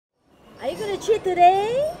Are you going to cheat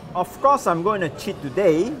today? Of course I'm going to cheat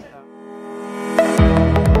today.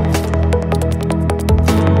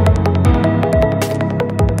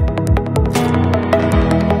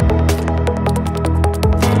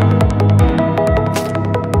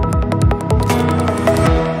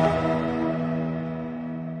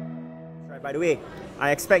 By the way,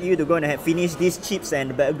 I expect you to go and finish these chips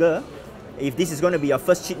and burger if this is going to be your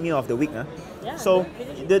first cheat meal of the week. Yeah, so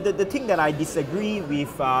the thing that I disagree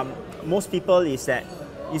with most people is that,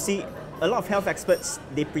 you see, a lot of health experts,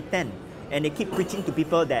 they pretend and they keep preaching to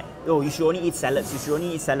people that, oh, you should only eat salads, you should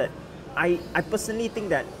only eat salad. I personally think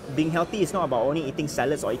that being healthy is not about only eating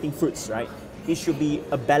salads or eating fruits, right? It should be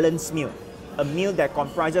a balanced meal. A meal that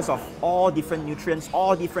comprises of all different nutrients,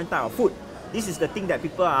 all different type of food. This is the thing that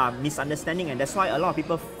people are misunderstanding, and that's why a lot of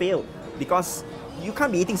people fail, because you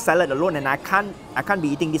can't be eating salad alone, and I can't be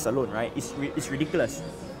eating this alone, right? It's ridiculous.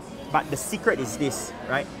 But the secret is this,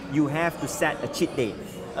 right? You have to set a cheat day.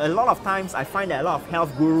 A lot of times I find that a lot of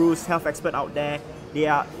health gurus, health experts out there, they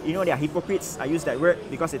are hypocrites. I use that word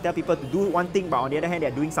because they tell people to do one thing, but on the other hand, they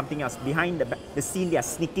are doing something else. Behind the scene, they are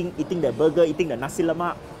sneaking, eating the burger, eating the nasi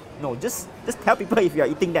lemak. No, just tell people if you are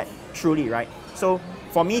eating that truly, right? So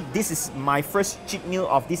for me, this is my first cheat meal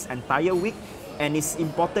of this entire week, and it's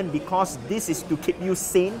important because this is to keep you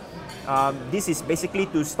sane. This is basically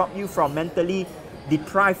to stop you from mentally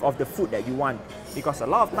deprived of the food that you want. Because a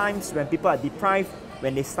lot of times when people are deprived,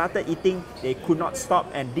 when they started eating, they could not stop,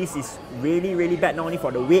 and this is really, really bad, not only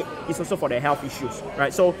for the weight, it's also for their health issues,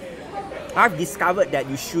 right? So I've discovered that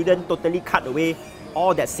you shouldn't totally cut away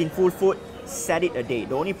all that sinful food. Set it a day.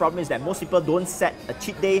 The only problem is that most people don't set a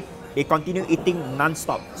cheat day. They continue eating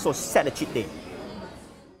non-stop. So set a cheat day.